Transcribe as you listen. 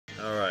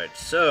Alright,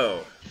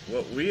 so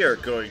what we are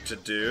going to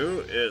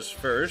do is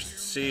first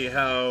see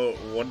how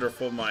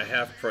wonderful my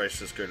half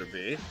price is going to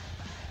be.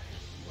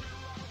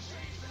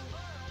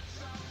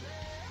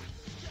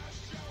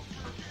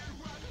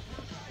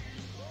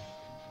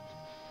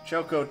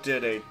 Choco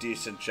did a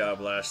decent job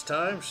last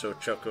time, so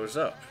Choco's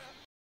up.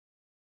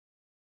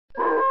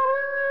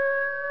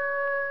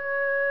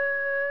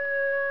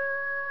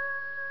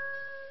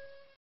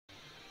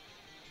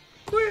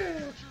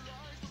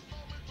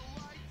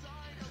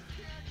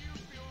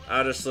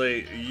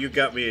 Honestly, you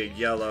got me a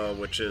yellow,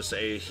 which is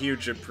a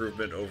huge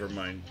improvement over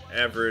my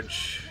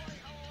average.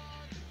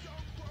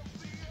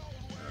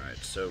 Alright,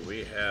 so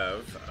we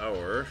have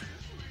our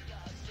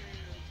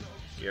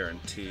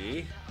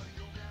guarantee.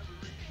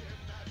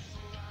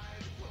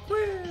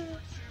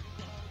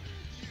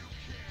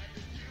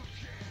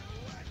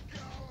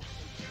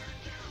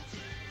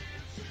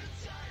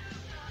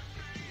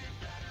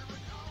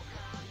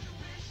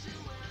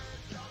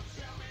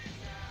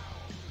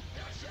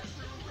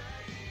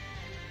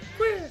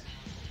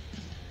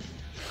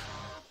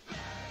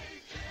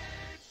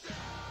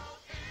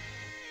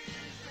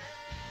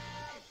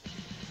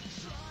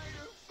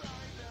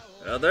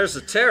 Well, there's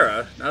a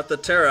Terra, not the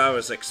Terra I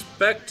was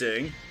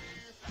expecting.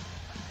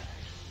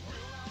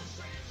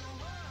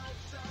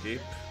 Deep.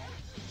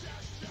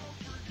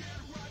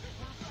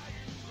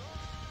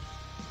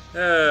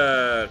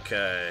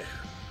 Okay.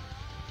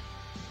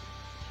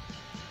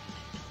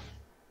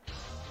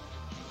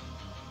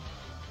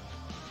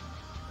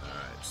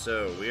 Alright,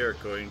 so we are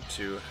going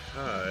to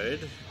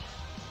hide.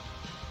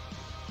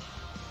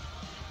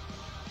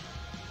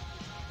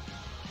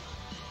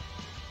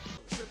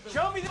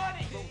 Show me the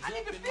money! I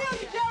need to feel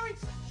you, Jerry!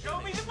 Show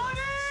me the money!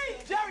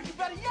 Jerry, you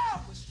better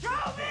yell! Show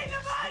me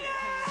the money!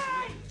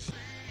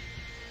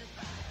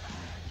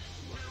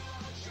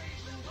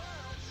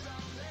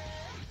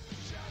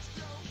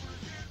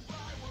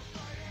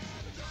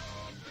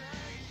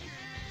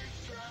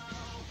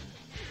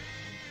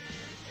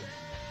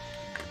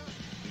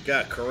 You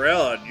got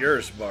Corral on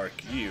yours, Mark.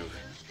 You.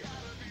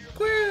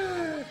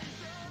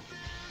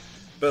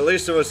 But at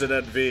least it was an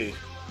NV.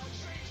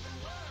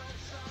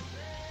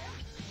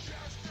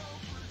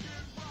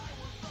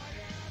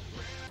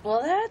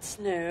 Well, that's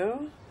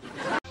new.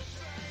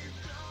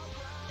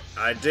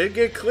 I did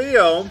get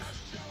Cleo.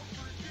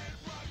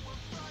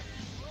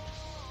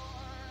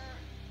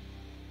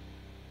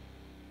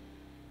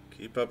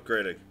 Keep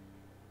upgrading.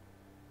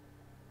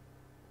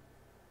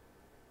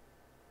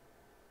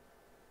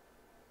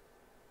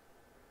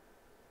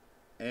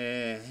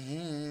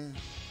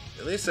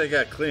 At least I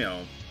got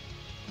Cleo.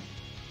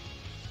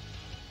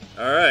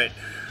 Alright.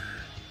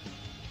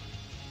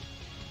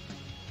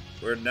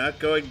 We're not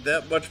going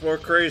that much more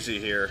crazy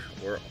here.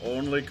 We're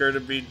only going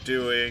to be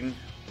doing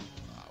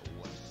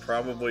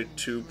probably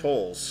 2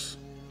 pulls.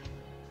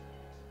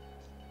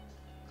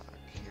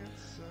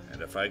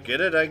 And if I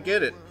get it, I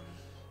get it.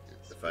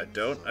 If I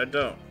don't, I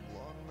don't.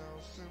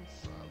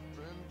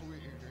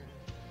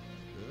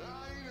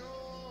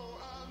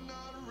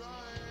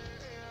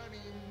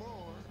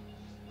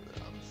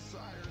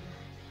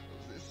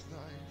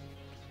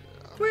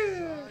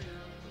 Quit!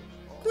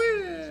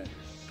 Quit!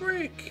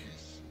 Break!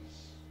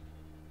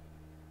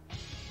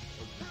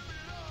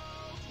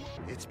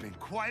 It's been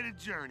quite a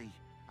journey.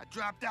 I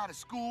dropped out of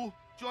school,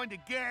 joined a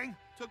gang,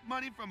 took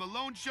money from a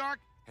loan shark,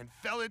 and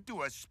fell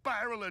into a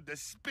spiral of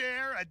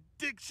despair,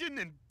 addiction,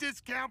 and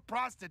discount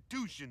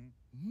prostitution.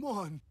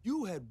 Man,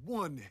 you had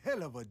one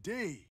hell of a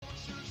day.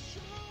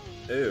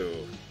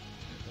 Ew.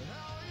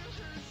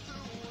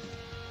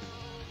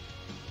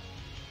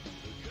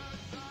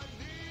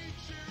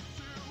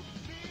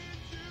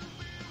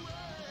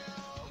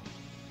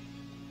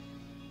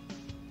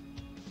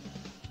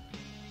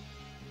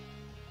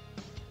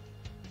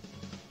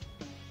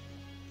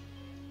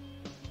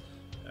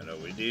 I know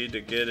we need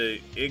to get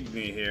a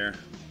Ygni here.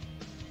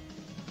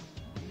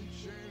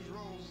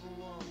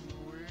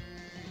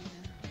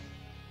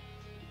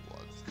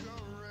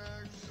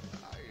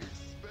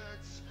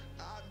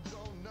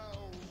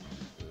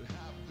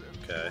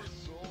 Okay.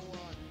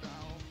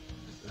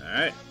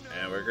 Alright,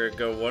 and we're gonna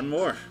go one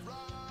more.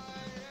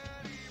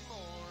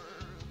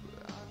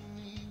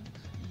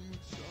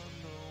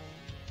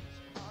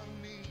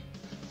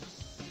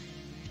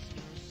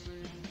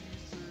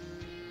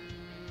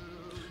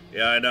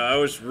 Yeah, I know. I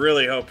was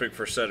really hoping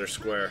for center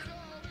square.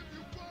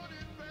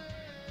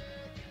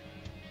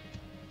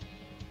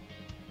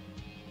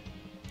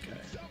 Okay.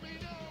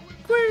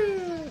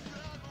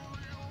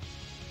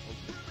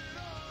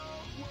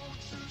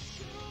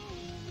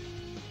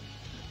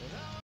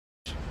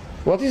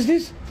 What is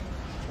this?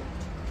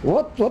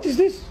 What is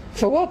this?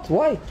 For what?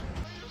 Why?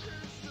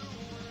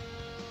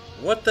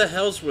 What the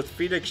hell's with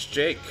Phoenix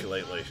Jake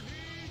lately?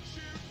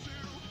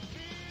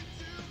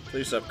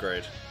 Please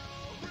upgrade.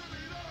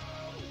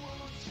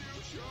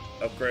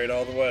 Upgrade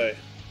all the way.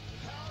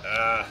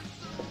 Ah.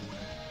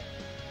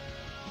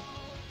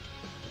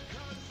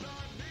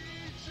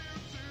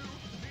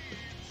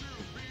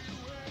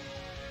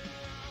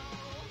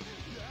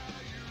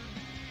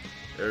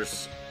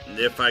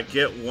 If I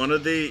get one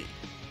of the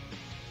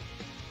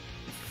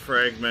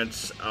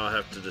fragments, I'll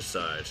have to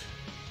decide.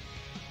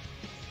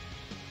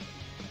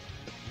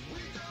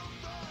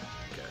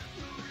 Okay.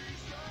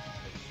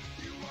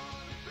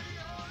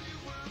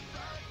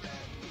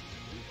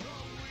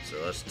 So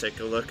let's take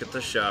a look at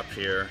the shop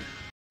here.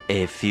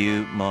 A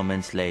few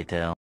moments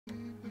later.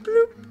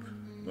 Bloop.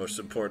 Most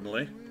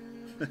importantly.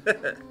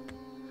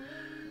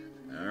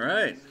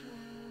 Alright.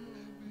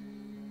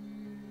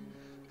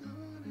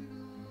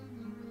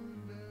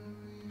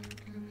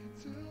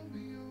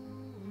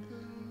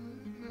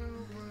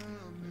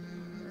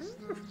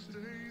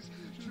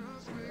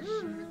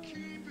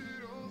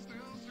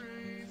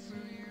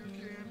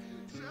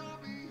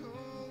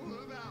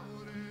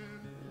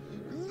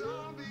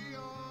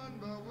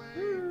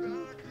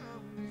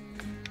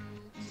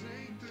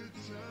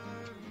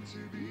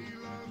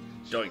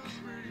 Doink.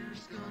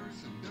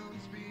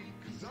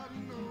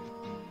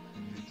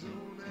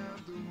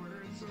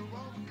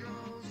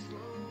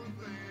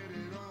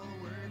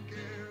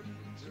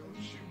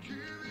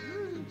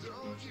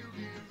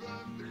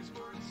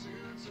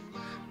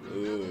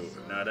 Ooh,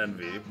 not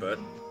envy, but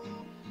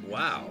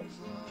wow.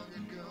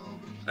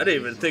 I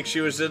didn't even think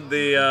she was in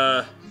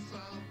the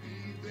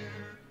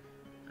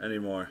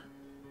anymore.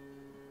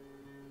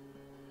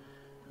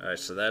 Alright,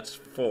 so that's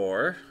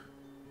 4.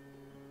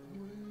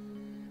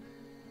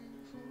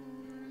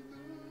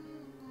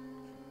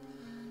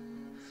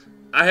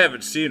 I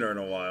haven't seen her in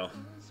a while.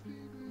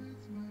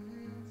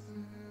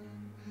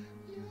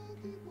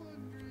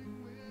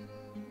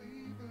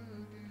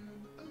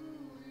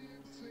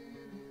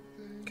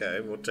 Okay,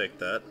 we'll take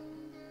that.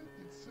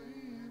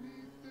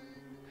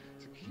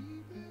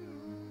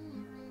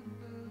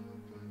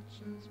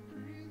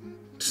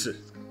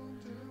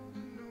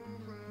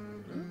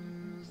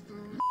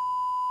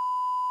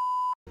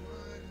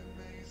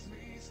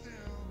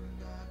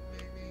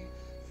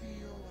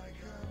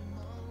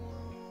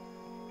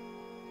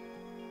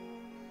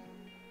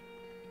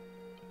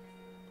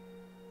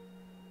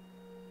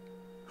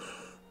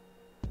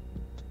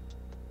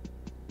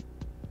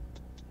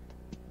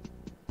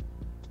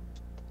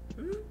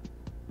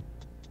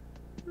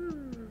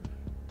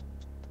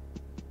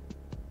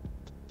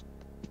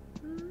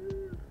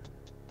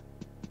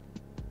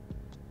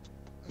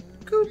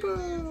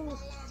 Kubo!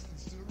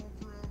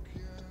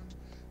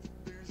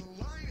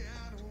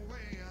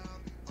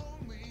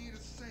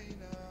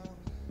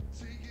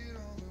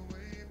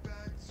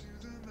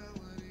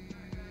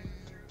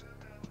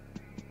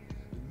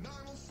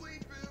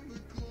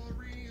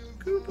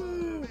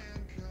 Kubo!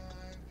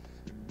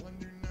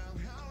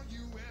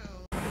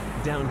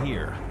 Down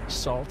here,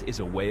 salt is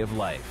a way of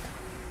life.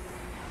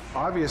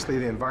 Obviously,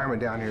 the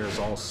environment down here is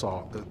all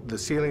salt. The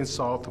ceiling's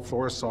salt, the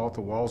floor is salt,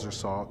 the walls are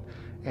salt,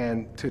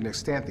 and to an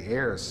extent, the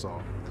air is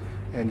salt.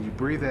 And you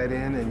breathe that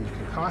in, and you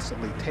can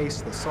constantly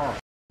taste the salt.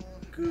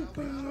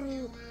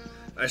 Kubo.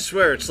 I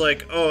swear, it's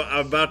like, oh,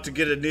 I'm about to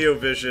get a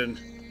Neovision.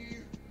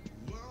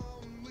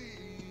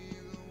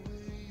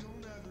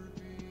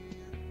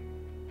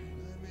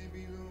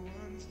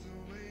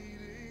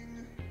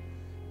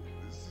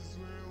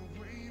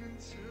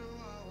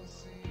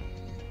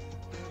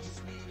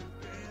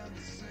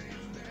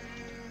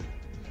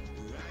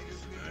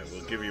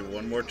 Give you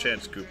one more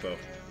chance, Kupo.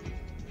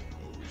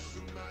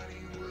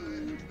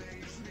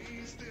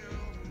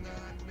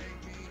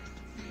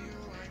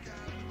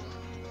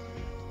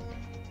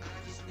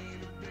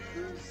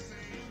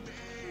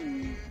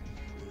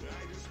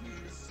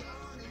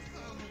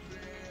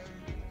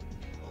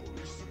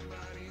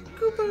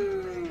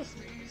 Kupo!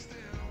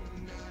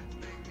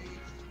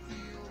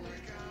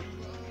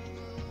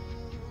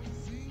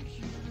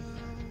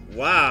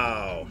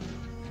 Wow!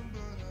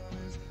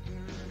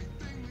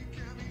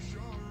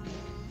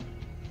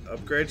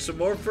 Upgrade some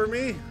more for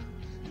me?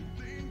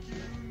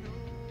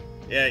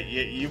 Yeah,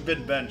 you've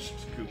been benched,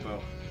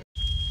 Kupo.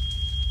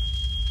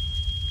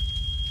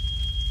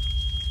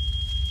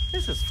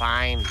 This is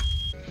fine.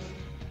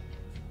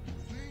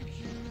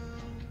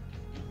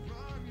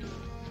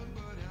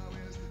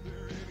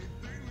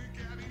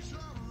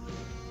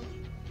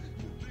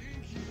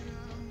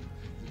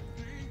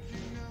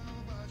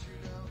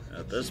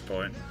 At this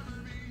point,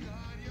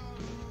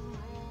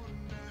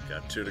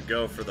 got 2 to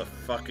go for the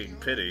fucking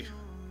pity.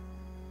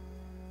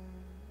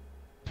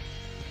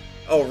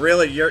 Oh,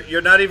 really?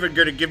 You're not even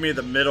going to give me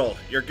the middle.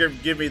 You're going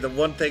to give me the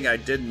one thing I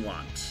didn't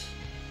want.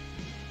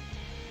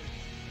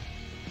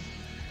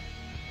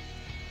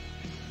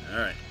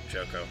 Alright,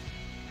 Choco.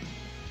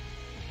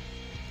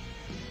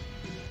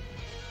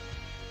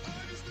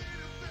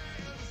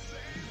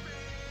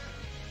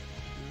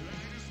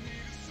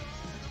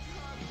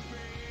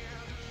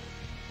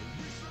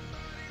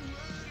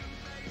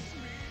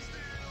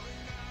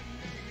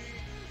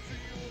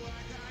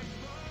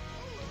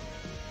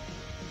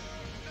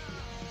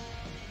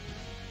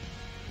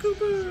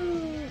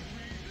 Kubo!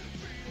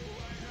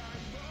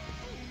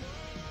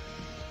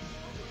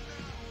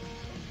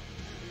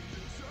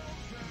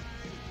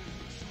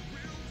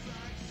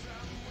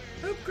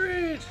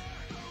 Upgrade!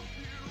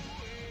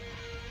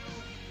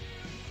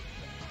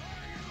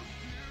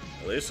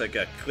 At least I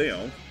got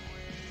Cleo.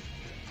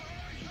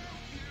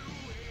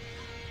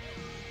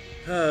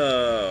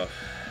 Oh.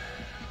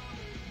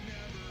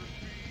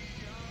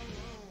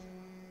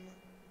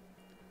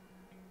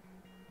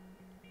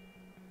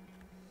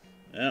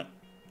 Yep.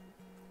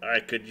 I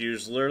could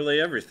use literally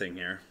everything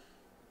here.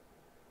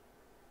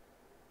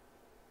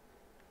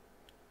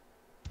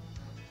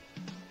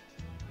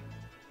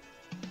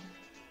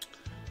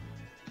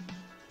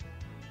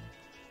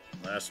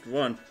 Last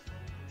one.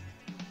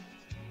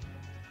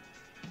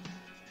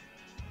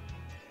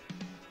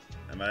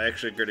 Am I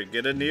actually going to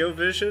get a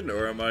Neovision,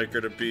 or am I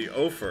going to be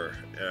over?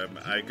 Am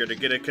I going to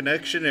get a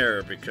connection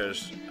error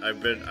because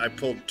I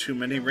pulled too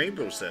many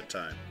rainbows that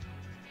time?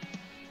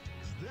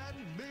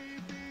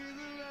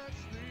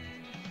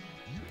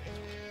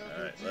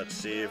 Alright, let's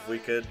see if we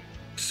could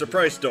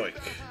surprise Doink.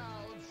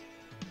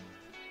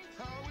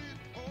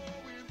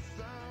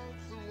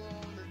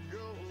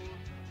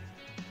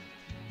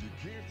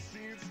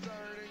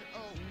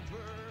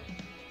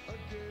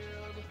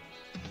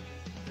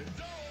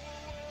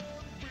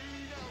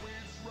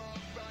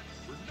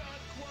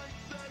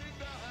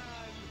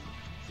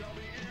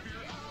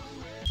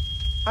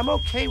 I'm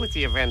okay with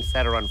the events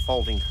that are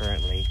unfolding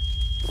currently.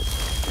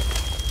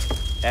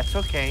 That's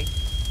okay.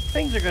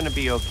 Things are gonna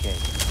be okay.